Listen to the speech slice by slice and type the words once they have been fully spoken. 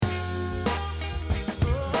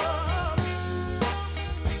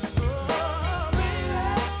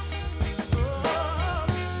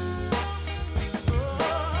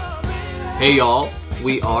Hey y'all,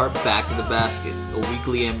 we are Back to the Basket, a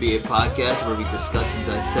weekly NBA podcast where we discuss and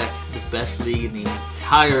dissect the best league in the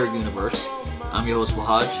entire universe. I'm your host,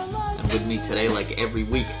 Wahaj, and with me today, like every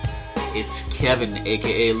week, it's Kevin,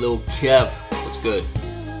 aka Lil Kev. What's good?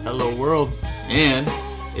 Hello world. And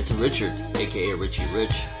it's Richard, aka Richie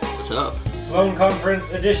Rich. What's up? Sloan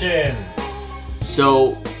Conference Edition.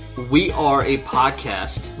 So, we are a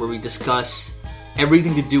podcast where we discuss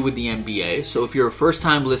everything to do with the NBA. So if you're a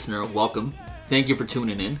first-time listener, welcome. Thank you for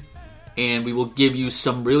tuning in. And we will give you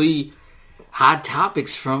some really hot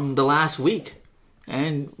topics from the last week.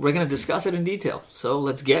 And we're going to discuss it in detail. So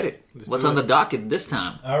let's get it. What's on the docket this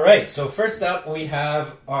time? All right, so first up we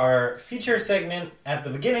have our feature segment at the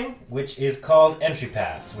beginning, which is called Entry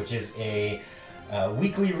Pass, which is a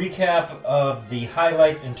weekly recap of the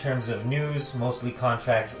highlights in terms of news, mostly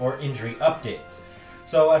contracts or injury updates.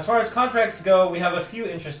 So as far as contracts go, we have a few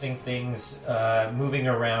interesting things moving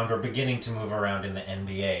around or beginning to move around in the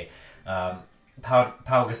NBA. Pau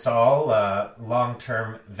Gasol,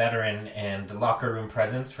 long-term veteran and locker room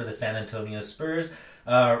presence for the San Antonio Spurs,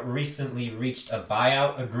 recently reached a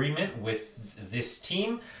buyout agreement with this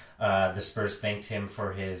team. The Spurs thanked him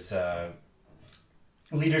for his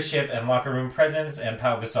leadership and locker room presence, and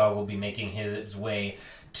Pau Gasol will be making his way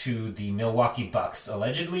to the Milwaukee Bucks,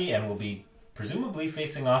 allegedly, and will be presumably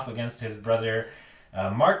facing off against his brother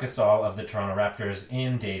Marc Gasol of the Toronto Raptors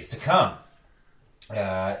in days to come.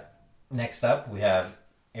 Next up, we have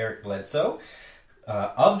Eric Bledsoe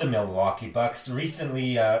of the Milwaukee Bucks,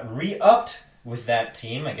 recently re-upped with that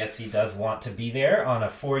team. I guess he does want to be there on a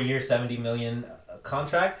 4-year, $70 million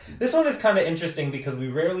contract. This one is kind of interesting because we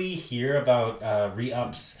rarely hear about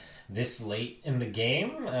re-ups this late in the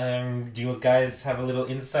game. Do you guys have a little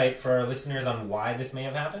insight for our listeners on why this may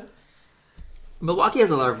have happened? Milwaukee has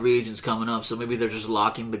a lot of free agents coming up, so maybe they're just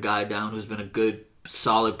locking the guy down who's been a good,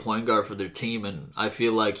 solid point guard for their team, and I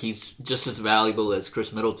feel like he's just as valuable as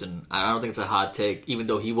Chris Middleton. I don't think it's a hot take, even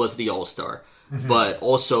though he was the all-star. Mm-hmm. But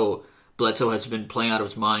also, Bledsoe has been playing out of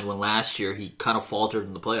his mind when last year he kind of faltered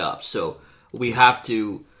in the playoffs. So we have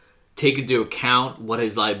to take into account what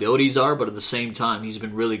his liabilities are, but at the same time, he's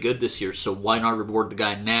been really good this year, so why not reward the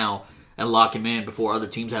guy now and lock him in before other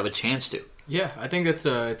teams have a chance to? Yeah, I think it's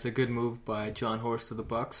a good move by John Horst to the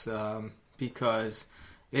Bucks because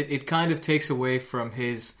it kind of takes away from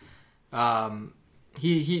his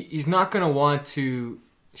he's not going to want to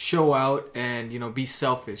show out and be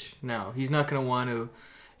selfish now. He's not going to want to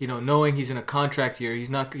knowing he's in a contract year. He's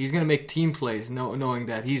going to make team plays knowing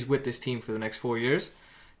that he's with this team for the next 4 years.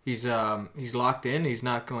 He's locked in. He's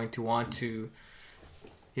not going to want to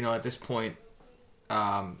at this point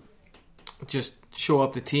just show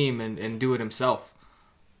up the team and do it himself.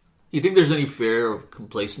 You think there's any fear of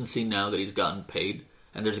complacency now that he's gotten paid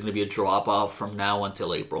and there's going to be a drop-off from now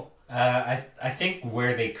until April? I think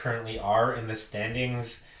where they currently are in the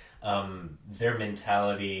standings, their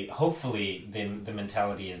mentality, hopefully the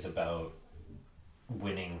mentality is about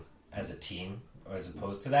winning as a team as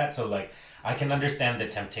opposed to that. So I can understand the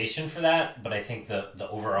temptation for that, but I think the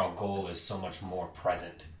overall goal is so much more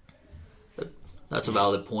present. That's a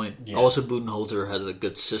valid point. Yeah. Also, Budenholzer has a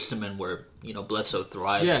good system in where Bledsoe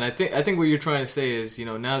thrives. Yeah, and I think what you're trying to say is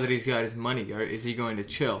now that he's got his money, is he going to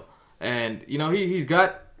chill? And he's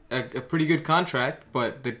got a pretty good contract,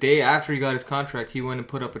 but the day after he got his contract, he went and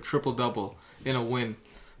put up a triple-double in a win.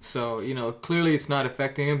 So clearly it's not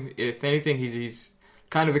affecting him. If anything, he's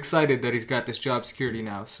kind of excited that he's got this job security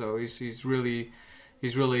now. So he's really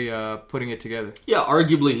putting it together. Yeah,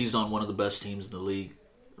 arguably he's on one of the best teams in the league.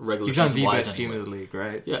 He's on the best team in the league,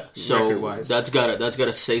 right? Yeah, so that's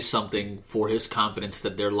gotta say something for his confidence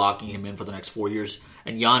that they're locking him in for the next 4 years.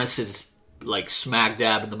 And Giannis is smack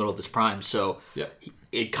dab in the middle of his prime, so yeah.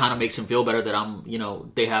 It kind of makes him feel better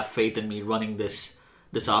that they have faith in me running this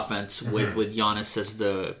offense with Giannis as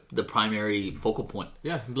the primary focal point.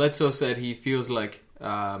 Yeah, Bledsoe said he feels like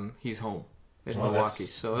he's home in Milwaukee,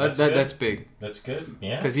 so that's big. That's good,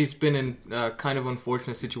 yeah. Because he's been in kind of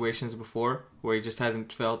unfortunate situations before where he just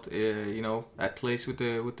hasn't felt, at place with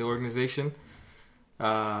the organization,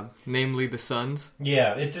 namely the Suns.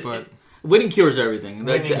 Yeah, winning cures everything.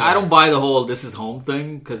 I don't buy the whole "this is home"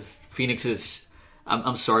 thing because Phoenix is.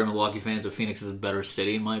 I'm sorry, Milwaukee fans, but Phoenix is a better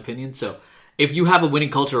city in my opinion. So if you have a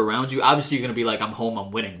winning culture around you, obviously you're going to be like, "I'm home,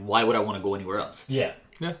 I'm winning. Why would I want to go anywhere else?" Yeah.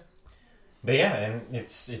 Yeah. But yeah, and it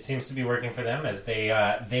seems to be working for them as they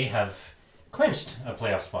have clinched a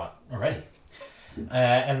playoff spot already.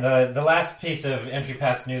 And the last piece of entry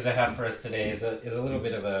pass news I have for us today is a little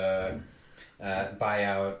bit of a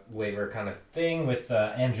buyout waiver kind of thing with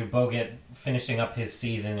Andrew Bogut finishing up his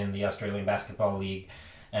season in the Australian Basketball League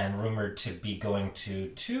and rumored to be going to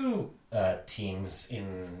two teams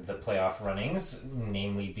in the playoff runnings,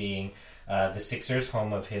 namely being the Sixers,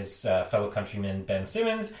 home of his fellow countryman Ben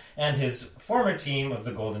Simmons, and his former team of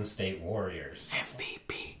the Golden State Warriors.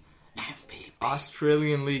 MVP.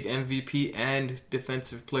 Australian League MVP and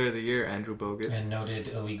Defensive Player of the Year, Andrew Bogut. And noted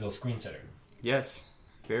illegal screensetter. Yes,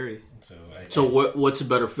 very. So What's a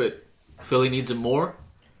better fit? Philly needs him more?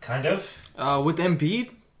 kind of. With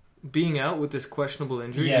Embiid being out with this questionable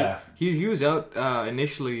injury, Yeah. he was out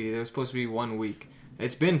initially. It was supposed to be 1 week.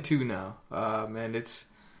 It's been 2 now, and it's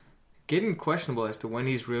getting questionable as to when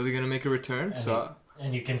he's really going to make a return.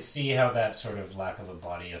 And you can see how that sort of lack of a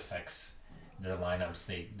body affects their lineups.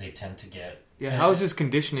 They tend to get... Yeah, how's his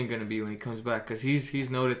conditioning going to be when he comes back? Because he's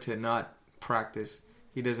noted to not practice.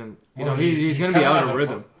 He doesn't... he's going to be out of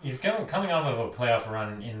rhythm. He's coming off of a playoff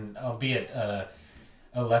run in, albeit a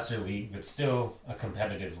lesser league, but still a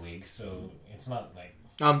competitive league. So it's not like...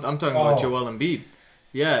 I'm talking about Joel Embiid.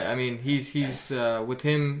 Yeah, I mean, he's with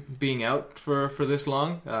him being out for this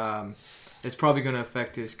long, it's probably going to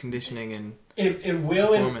affect his conditioning and it will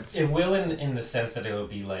performance. It will in the sense that it will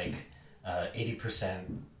be like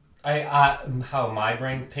 80%. How my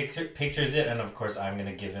brain pictures it, and of course I'm going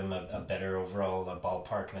to give him a better overall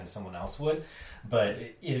ballpark than someone else would, but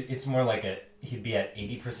it's more like he'd be at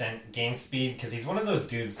 80% game speed, because he's one of those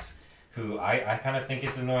dudes who I kind of think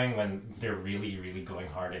it's annoying when they're really, really going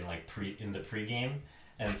hard in the pregame,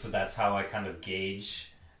 and so that's how I kind of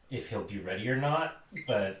gauge if he'll be ready or not.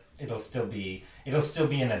 But it'll still be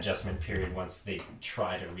an adjustment period once they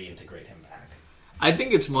try to reintegrate him back. I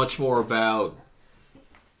think it's much more about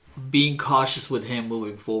being cautious with him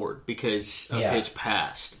moving forward because of his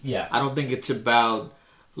past. Yeah. I don't think it's about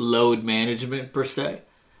load management per se,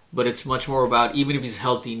 but it's much more about, even if he's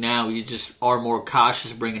healthy now, you just are more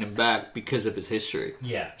cautious bringing him back because of his history.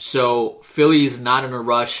 Yeah. So Philly is not in a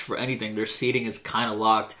rush for anything. Their seeding is kind of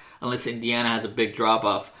locked unless Indiana has a big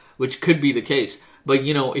drop-off, which could be the case. But,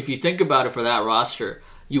 if you think about it for that roster,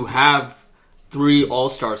 you have 3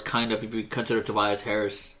 All-Stars kind of, if you consider Tobias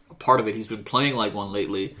Harris a part of it. He's been playing like one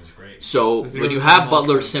lately. It was great. So when you have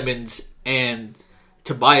Butler, Simmons, and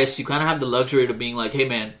Tobias, you kind of have the luxury of being like, hey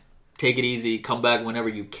man, take it easy, come back whenever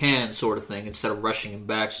you can, sort of thing, instead of rushing him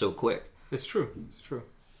back so quick. It's true.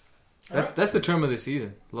 That's the term of the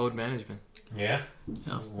season, load management. Yeah?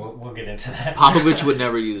 We'll get into that. Popovich would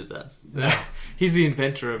never use that. No. He's the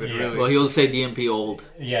inventor of it, really. Well, he'll say DMP old.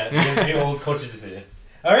 Yeah, the old coach's decision.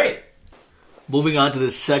 All right. Moving on to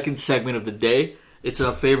the second segment of the day. It's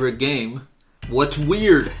our favorite game, What's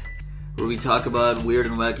Weird? Where we talk about weird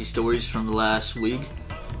and wacky stories from the last week.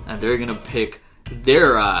 And they're going to pick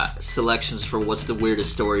their selections for what's the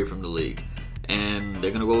weirdest story from the league. And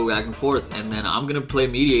they're going to go back and forth. And then I'm going to play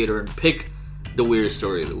mediator and pick the weirdest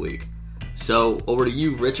story of the week. So, over to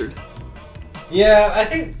you, Richard. Yeah, I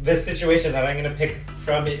think the situation that I'm going to pick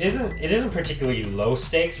from, it isn't particularly low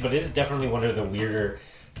stakes, but it is definitely one of the weirder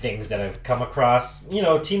things that I've come across.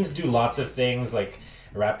 Teams do lots of things, like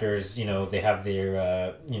Raptors, they have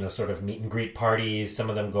their, sort of meet and greet parties. Some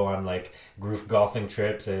of them go on, like, group golfing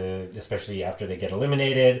trips, especially after they get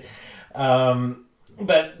eliminated.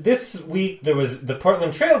 But this week, the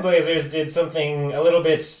Portland Trailblazers did something a little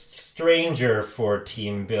bit stranger for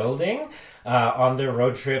team building. On their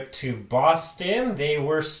road trip to Boston, they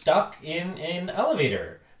were stuck in an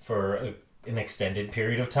elevator for an extended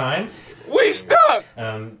period of time. We stuck!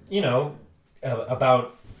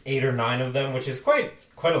 About 8 or 9 of them, which is quite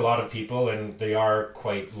a lot of people, and they are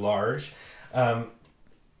quite large. The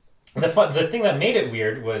thing that made it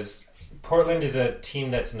weird was Portland is a team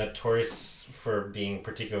that's notorious for being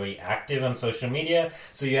particularly active on social media.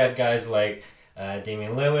 So you had guys like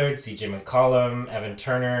Damian Lillard, CJ McCollum, Evan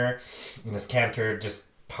Turner, Miss Cantor just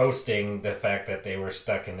posting the fact that they were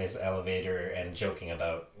stuck in this elevator and joking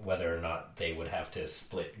about whether or not they would have to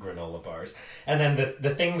split granola bars. And then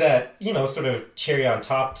the thing that, sort of cherry on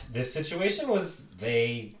top this situation was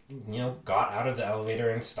they, got out of the elevator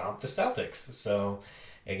and stomped the Celtics. So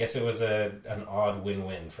I guess it was an odd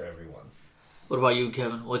win-win for everyone. What about you,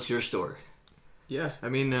 Kevin? What's your story? Yeah, I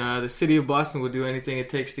mean, the city of Boston will do anything it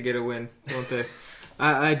takes to get a win, won't they?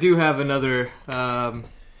 I do have another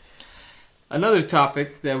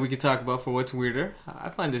topic that we could talk about for what's weirder. I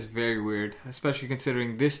find this very weird, especially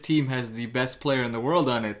considering this team has the best player in the world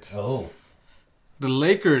on it. Oh. The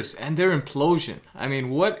Lakers and their implosion. I mean,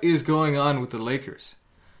 what is going on with the Lakers?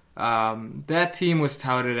 That team was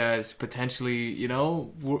touted as potentially,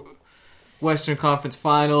 Western Conference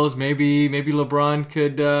Finals. Maybe LeBron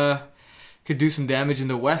could do some damage in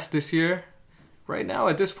the West this year. Right now,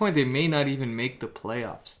 at this point, they may not even make the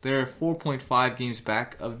playoffs. They're 4.5 games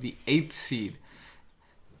back of the 8th seed,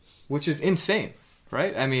 which is insane.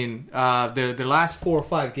 right? I mean, their last 4 or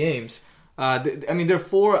 5 games.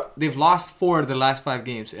 They've lost 4 of the last 5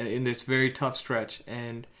 games in this very tough stretch,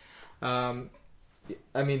 and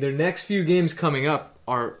their next few games coming up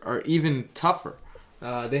are even tougher.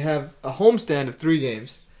 They have a homestand of 3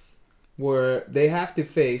 games where they have to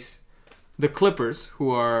face the Clippers, who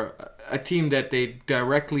are a team that they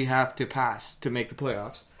directly have to pass to make the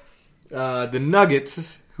playoffs. The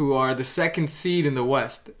Nuggets, who are the 2nd seed in the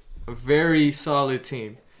West, a very solid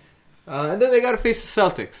team. And then they got to face the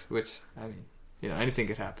Celtics, which, anything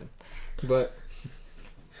could happen.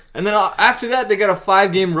 And then after that, they got a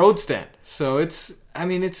 5-game road stand. So it's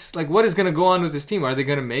like, what is going to go on with this team? Are they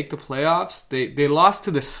going to make the playoffs? They lost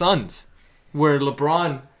to the Suns, where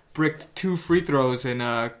LeBron bricked 2 free throws in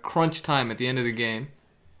crunch time at the end of the game.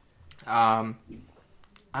 I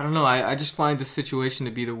don't know. I just find this situation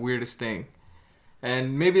to be the weirdest thing.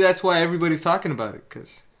 And maybe that's why everybody's talking about it,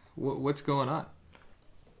 because what's going on?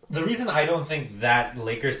 The reason I don't think that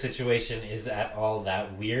Lakers situation is at all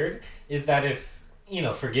that weird is that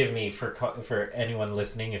forgive me for anyone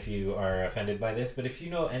listening if you are offended by this, but if you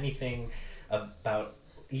know anything about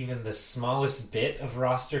even the smallest bit of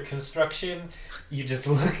roster construction, you just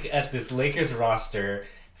look at this Lakers roster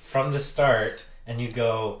from the start and you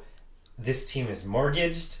go, this team is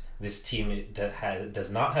mortgaged, this team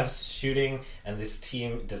does not have shooting, and this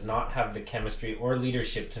team does not have the chemistry or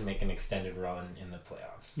leadership to make an extended run in the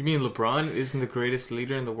playoffs. You mean LeBron isn't the greatest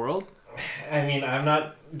leader in the world? I mean, I'm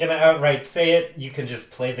not going to outright say it. You can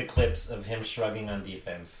just play the clips of him shrugging on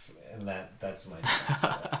defense, and that's my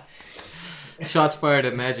defense. Shots fired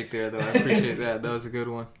at Magic there, though. I appreciate that. That was a good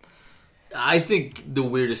one. I think the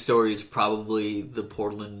weirdest story is probably the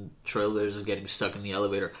Portland Trailblazers getting stuck in the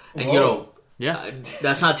elevator. And,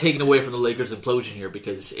 that's not taken away from the Lakers' implosion here,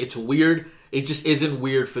 because it's weird. It just isn't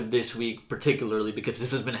weird for this week particularly, because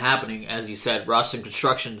this has been happening, as you said, roster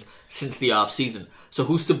construction since the offseason. So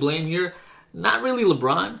who's to blame here? Not really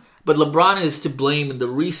LeBron, but LeBron is to blame in the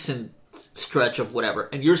recent stretch of whatever.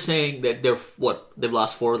 And you're saying that they've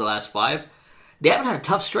lost 4 of the last 5? They haven't had a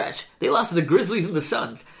tough stretch. They lost to the Grizzlies and the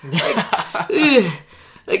Suns.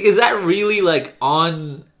 Is that really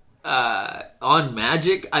on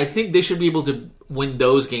Magic? I think they should be able to win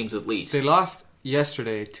those games at least. They lost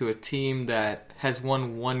yesterday to a team that has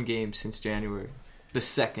won 1 game since January. The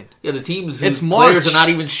 2nd. Yeah, the teams whose players are not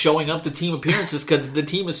even showing up to team appearances because the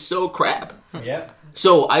team is so crap. Yeah.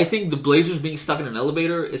 So I think the Blazers being stuck in an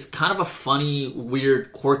elevator is kind of a funny,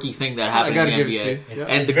 weird, quirky thing that happened in the NBA.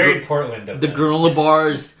 It's very Portland of the them. granola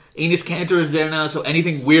bars. Enes Kanter is there now, so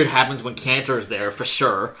anything weird happens when Kanter is there for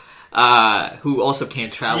sure. Who also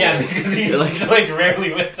can't travel. Yeah, because he's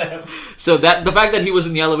rarely with them. So the fact that he was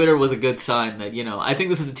in the elevator was a good sign that, I think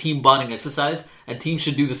this is a team bonding exercise, and teams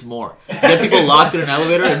should do this more. Get people locked in an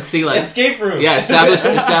elevator and see escape room. Yeah,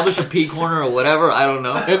 establish a pee corner or whatever. I don't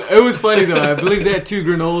know. It was funny though. I believe they had 2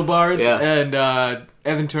 granola bars, and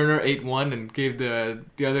Evan Turner ate 1 and gave the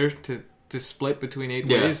other to split between 8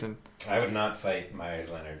 ways. And I would not fight Myers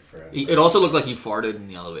Leonard for it. It also looked like he farted in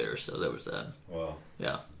the elevator, so there was that. Well,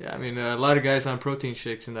 yeah. I mean, a lot of guys on protein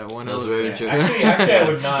shakes in that one elevator. Very true. Actually, I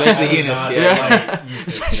would not. Especially Enes.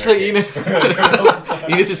 Especially Enes.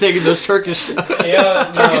 Enes is taking those Turkish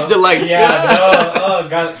delights. Yeah, no. Oh,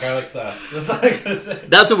 garlic sauce. That's all I gotta say.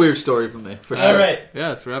 That's a weird story for me, for sure. All right. Yeah,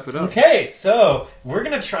 let's wrap it up. Okay, so we're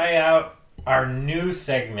going to try out our new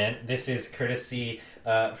segment. This is courtesy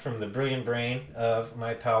from the brilliant brain of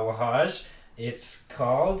my pal Wahaj. It's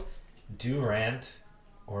called Do Rant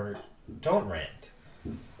or Don't Rant,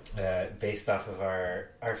 based off of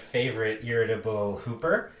our favorite irritable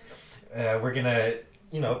Hooper. We're going to,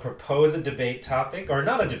 propose a debate topic, or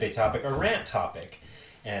not a debate topic, a rant topic.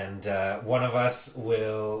 And one of us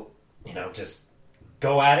will, just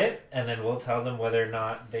go at it, and then we'll tell them whether or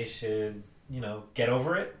not they should, get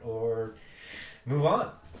over it or move on.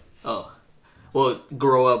 Oh. Well,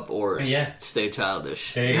 grow up or stay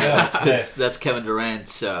childish. There you go. That's Kevin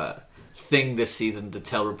Durant's thing this season, to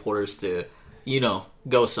tell reporters to,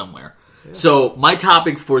 go somewhere. Yeah. So my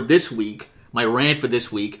topic for this week, my rant for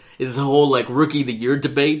this week, is the whole Rookie of the Year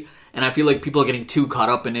debate. And I feel like people are getting too caught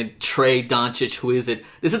up in it. Trey, Doncic, who is it?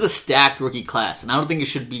 This is a stacked rookie class. And I don't think it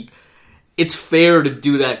should be... It's fair to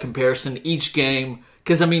do that comparison each game.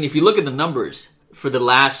 Because, if you look at the numbers for the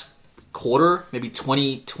last quarter, maybe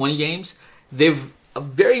 20 games... They're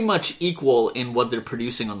very much equal in what they're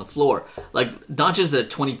producing on the floor. Doncic is at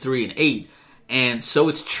 23 and 8, and so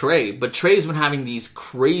is Trey. But Trey's been having these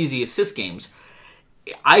crazy assist games.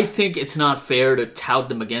 I think it's not fair to tout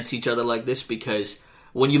them against each other like this, because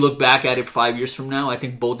when you look back at it 5 years from now, I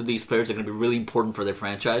think both of these players are going to be really important for their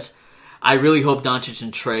franchise. I really hope Doncic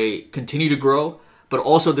and Trey continue to grow, but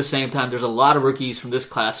also at the same time, there's a lot of rookies from this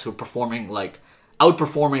class who are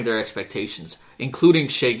outperforming their expectations, including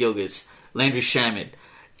Shea Gilgeous, Landry Shamet.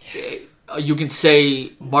 Yes. You can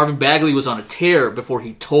say Marvin Bagley was on a tear before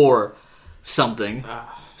he tore something.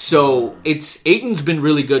 So Ayton's been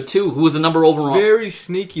really good too. Who was the number overall? Very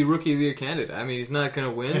sneaky rookie of the year candidate. I mean, he's not going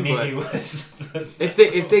to win. To me, but he was.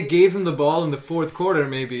 if they gave him the ball in the fourth quarter,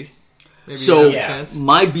 maybe. So he'd have a chance.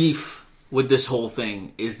 My beef with this whole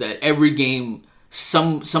thing is that every game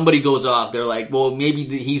somebody goes off. They're like, well, maybe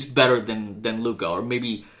he's better than Luka, or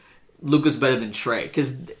maybe Luka's better than Trae,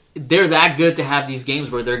 because they're that good to have these games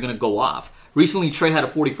where they're going to go off. Recently, Trae had a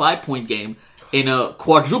 45-point game in a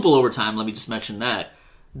quadruple overtime. Let me just mention that.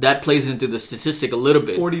 That plays into the statistic a little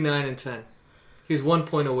bit. 49 and 10. He's 1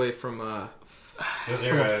 point away from a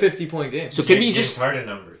 50-point game. So can we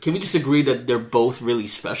just agree that they're both really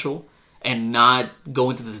special and not go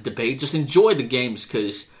into this debate? Just enjoy the games,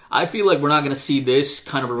 because I feel like we're not going to see this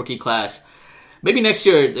kind of a rookie class. Maybe next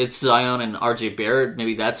year it's Zion and RJ Barrett.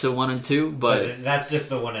 Maybe that's a 1 and 2, but that's just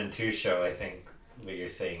the 1 and 2 show, I think. What you're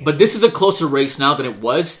saying. But this is a closer race now than it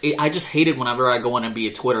was. I just hate it whenever I go on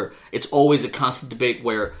NBA Twitter. It's always a constant debate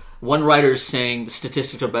where one writer is saying the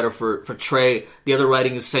statistics are better for Trae, the other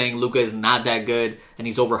writing is saying Luka is not that good and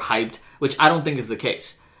he's overhyped, which I don't think is the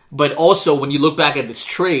case. But also, when you look back at this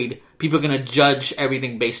trade, people are going to judge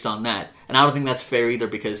everything based on that. And I don't think that's fair either,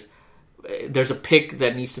 because there's a pick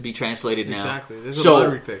that needs to be translated now. Exactly. There's a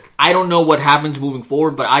lottery pick. I don't know what happens moving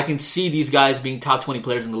forward, but I can see these guys being top 20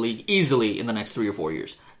 players in the league easily in the next 3 or 4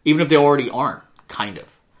 years. Even if they already aren't, kind of.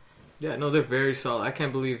 Yeah, no, they're very solid. I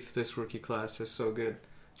can't believe this rookie class is so good.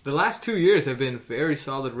 The last 2 years have been very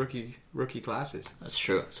solid rookie classes. That's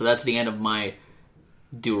true. So that's the end of my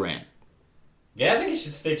Durant. Yeah, I think you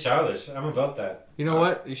should stay childish. I'm about that. You know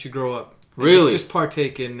what? You should grow up. Really? Just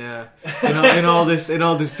partake in all this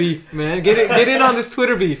beef, man. Get in on this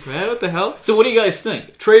Twitter beef, man. What the hell? So what do you guys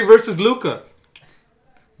think? Trae versus Luka.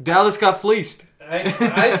 Dallas got fleeced.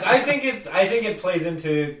 I think it plays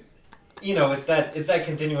into, it's that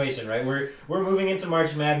continuation, right? We're moving into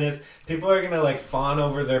March Madness. People are gonna fawn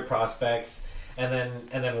over their prospects, and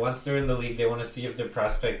then once they're in the league, they want to see if their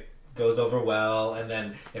prospect goes over well, and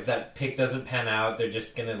then if that pick doesn't pan out, they're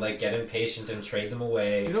just gonna get impatient and trade them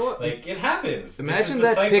away. You know what? It happens. Imagine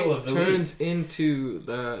that pick turns into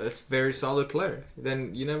that's very solid player.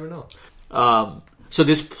 Then you never know. So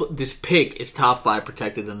this pick is top 5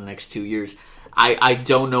 protected in the next 2 years. I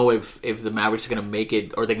don't know if the Mavericks are going to make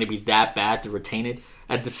it, or they're going to be that bad to retain it.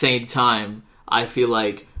 At the same time, I feel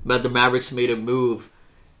like the Mavericks made a move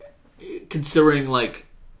considering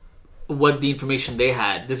what the information they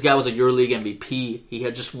had. This guy was a EuroLeague MVP. He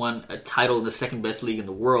had just won a title in the second best league in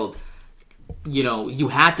the world. You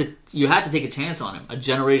had to take a chance on him, a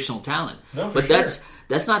generational talent. No, but sure.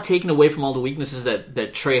 That's not taken away from all the weaknesses that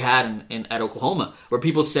Trae had at Oklahoma, where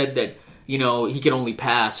people said that he can only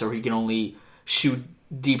pass or he can only shoot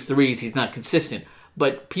deep threes. He's not consistent.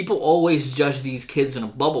 But people always judge these kids in a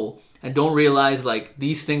bubble and don't realize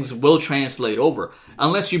these things will translate over,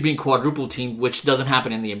 unless you're being quadruple teamed, which doesn't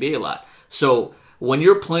happen in the NBA a lot. So when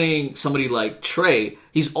you're playing somebody like Trae,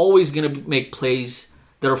 he's always going to make plays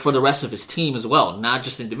that are for the rest of his team as well, not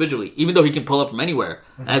just individually. Even though he can pull up from anywhere,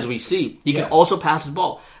 as we see, he can also pass the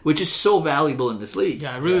ball, which is so valuable in this league.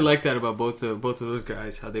 Yeah, I really like that about both of those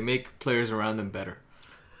guys, how they make players around them better.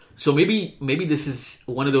 So maybe this is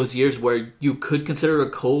one of those years where you could consider a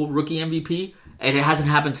co-rookie MVP, and it hasn't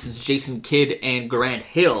happened since Jason Kidd and Grant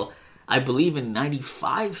Hill, I believe, in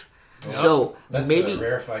 '95. Yep. So that's maybe a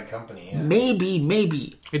rarefied company. Yeah.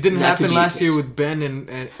 Maybe it didn't happen last year with Ben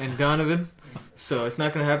and Donovan. So it's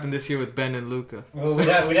not going to happen this year with Ben and Luka. Well, we'd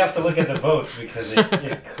have to look at the votes, because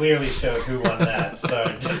it clearly showed who won that.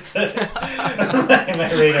 So just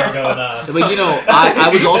my radar going off. But I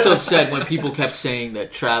was also upset when people kept saying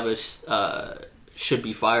that Travis should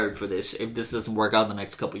be fired for this if this doesn't work out in the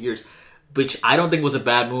next couple of years, which I don't think was a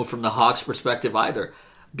bad move from the Hawks' perspective either.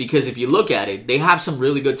 Because if you look at it, they have some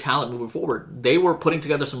really good talent moving forward. They were putting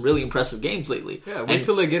together some really impressive games lately. Yeah, wait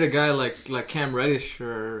till they get a guy like Cam Reddish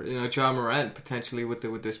or John Morant potentially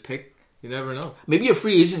with this pick. You never know. Maybe a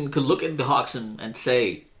free agent could look at the Hawks and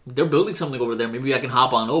say, they're building something over there. Maybe I can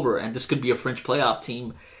hop on over, and this could be a fringe playoff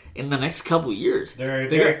team in the next couple of years.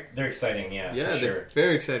 They're exciting, yeah, for sure. They're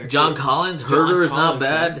very exciting. John Collins, Herder is not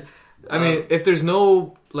bad. I mean, if there's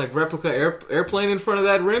no replica airplane in front of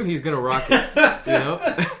that rim, he's gonna rock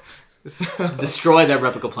it. So. Destroy that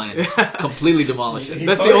replica plane. Completely demolish it.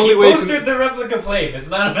 That's the only way. He postered the replica plane. It's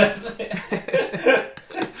not a bad thing.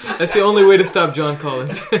 That's the only way to stop John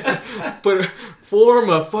Collins. But form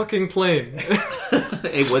a fucking plane.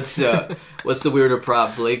 Hey, what's the weirder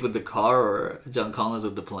prop? Blake with the car or John Collins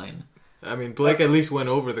with the plane? I mean, Blake at least went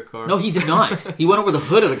over the car. No, he did not. He went over the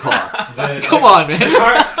hood of the car. Come on, man.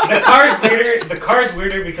 The car's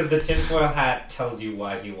weirder because the tinfoil hat tells you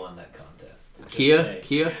why he won that contest. Kia?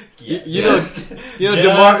 You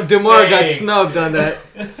know, DeMar got snubbed on that.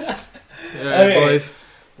 All right, Okay. boys.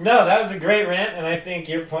 No, that was a great rant, and I think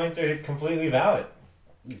your points are completely valid.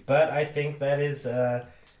 But I think that is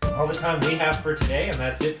all the time we have for today, and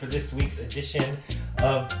that's it for this week's edition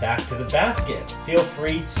of Back to the Basket. Feel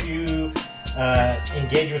free to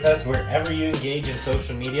engage with us wherever you engage in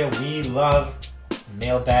social media. We love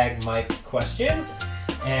mailbag Mike questions,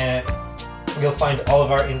 and you'll find all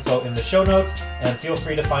of our info in the show notes. And feel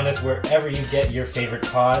free to find us wherever you get your favorite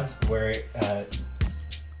pods, whether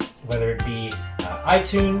it be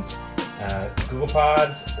iTunes, Google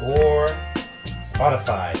Pods, or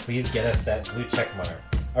Spotify. Please get us that blue check mark.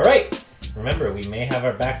 All right. Remember, we may have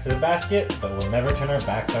our backs to the basket, but we'll never turn our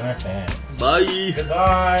backs on our fans. Bye.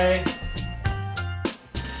 Goodbye.